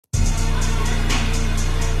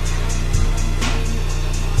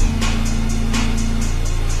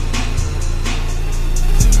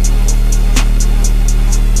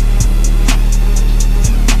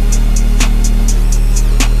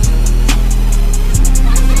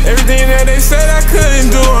that they said I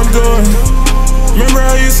couldn't do, I'm doing. Remember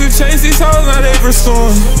I used to chase these hoes, now they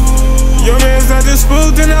pursuing. Your man's not just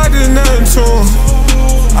spooked and I did nothing to him.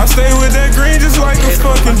 I stay with that green just like a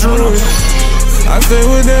fucking druid. I stay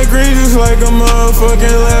with that green just like a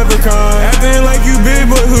motherfucking leprechaun. Acting like you big,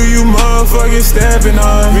 but who you motherfucking stepping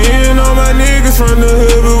on? Me and all my niggas from the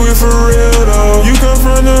hood, but we for real though. You come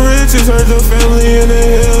from the riches, hurt your family in the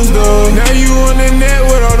hills though. Now you on the net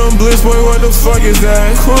with all them bliss, boy, what the fuck is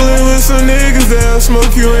that? Coolin' with some niggas that'll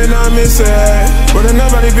smoke you and I miss that. But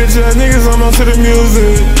enough about these bitch ass niggas, I'm on to the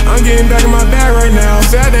music. I'm getting back in my bag right now.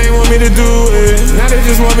 Sad they ain't want me to do it, now they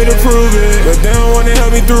just want me to prove it. But they don't wanna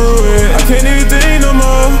help me through it. I can't even think no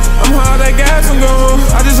more. I'm high, that gas, I'm gone.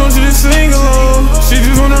 I just want you to sing along. She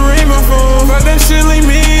just wanna ring my phone. Fuck that shit, leave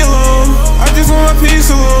me alone. I just want my peace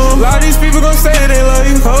alone. A lot of these people gon' say they love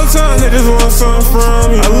you. Whole time they just want something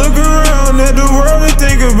from you. I look around at the world and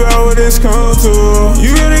think about what it's come to.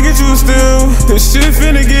 You gotta get you a steal, this shit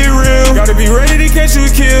finna get real. Gotta be ready to catch you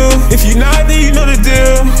a kill. If you not, then you know the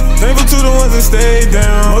deal. Thankful to the ones that stayed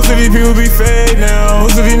down. Most of these people be fake now.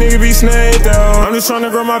 Most of these niggas be snaked out. I'm just tryna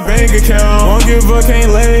grow my bank account. Won't give a fuck, ain't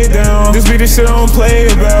lay down. This be the shit I don't play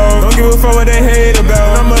about. Don't give a fuck what they hate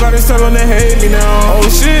about. I'm about to tell them they hate me now. Oh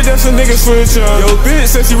shit, that's a nigga switch up. Yo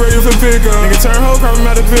bitch said she ready for pickup. Nigga turn hoe, crop him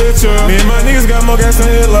out the picture. Me and my niggas got more gas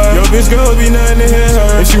than Hitler. Yo bitch girl be nothing to hit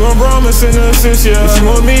her. If she want bro, I'ma send her a assist, yeah. If she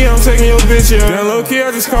want me, I'm taking your bitch, yeah. Then low key,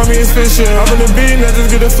 I just call me a fish, yeah. Hop in the beat and I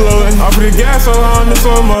just get it flowing. I put the gas all on the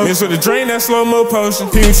slow-mo. Mix with the drain, that slow-mo potion.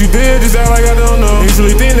 Hear what you did, just act like I don't know.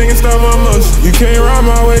 Usually think they can stop my motion. You can't ride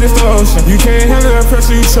my way, this the ocean. You can't handle that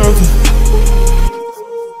pressure, you choking.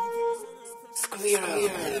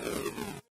 Squirl.